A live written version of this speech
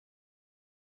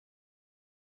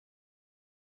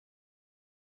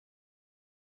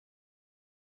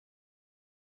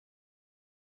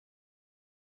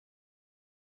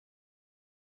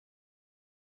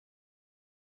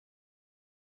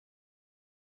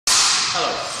Hello.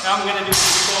 Now I'm going to do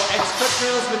these 4 extra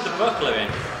drills with the buckler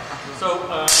in. So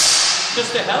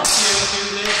just to help you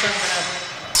do this, I'm going to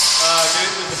do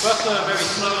it with the buckler very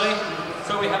slowly.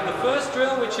 So we have the first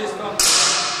drill, which is from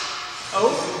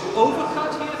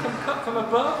overcut here, from cut from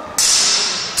above.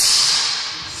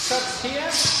 Cuts here,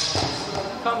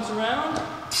 comes around,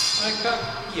 and I cut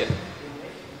here.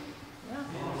 Yeah.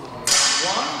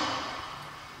 1,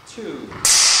 2. 1,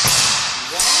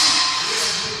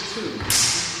 2.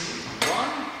 1,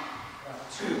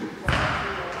 2.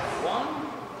 1,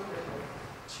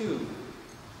 2.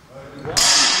 1, 2.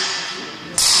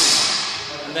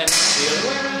 And then the other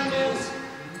way around is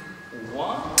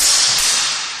 1,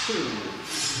 2.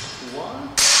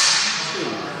 1,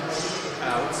 2.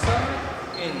 Outside,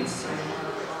 inside.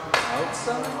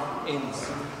 Outside,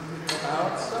 inside.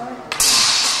 Outside,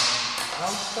 inside.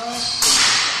 Outside,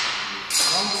 inside.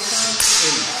 Outside,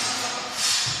 inside.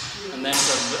 And then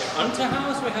from the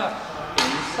Unterhaus we have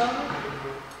inside,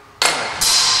 outside.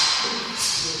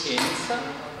 Inside,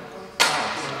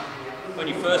 outside. When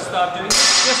you first start doing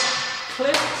this, just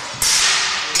clip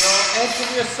your edge of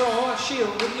your saw,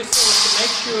 shield with your saw to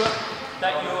make sure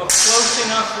that you're close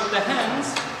enough with the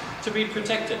hands to be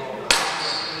protected.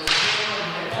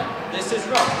 Yeah? This is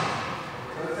rough.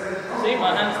 See,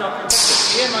 my hand's not protected.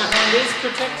 Here my hand is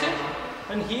protected,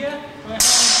 and here my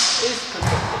hand is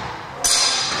protected.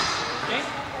 Okay?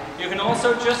 You can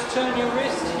also just turn your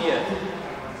wrist here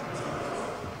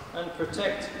and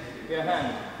protect your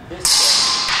hand this way.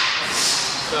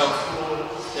 So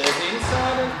there's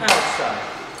inside and outside.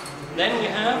 Then we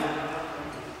have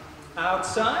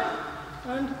outside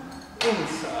and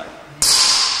inside.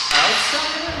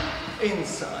 Outside and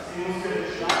inside.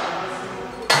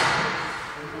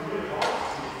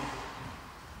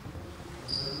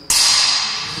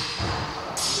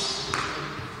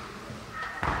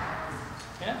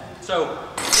 Yeah? So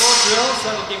 4 drills,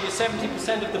 that will give you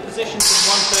 70% of the positions in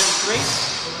 133.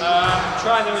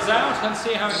 Try those out and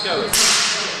see how it goes.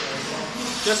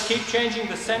 Just keep changing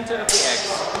the center of the X.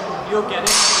 You'll get it.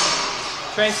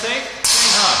 Train safe,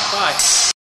 train hard. Bye.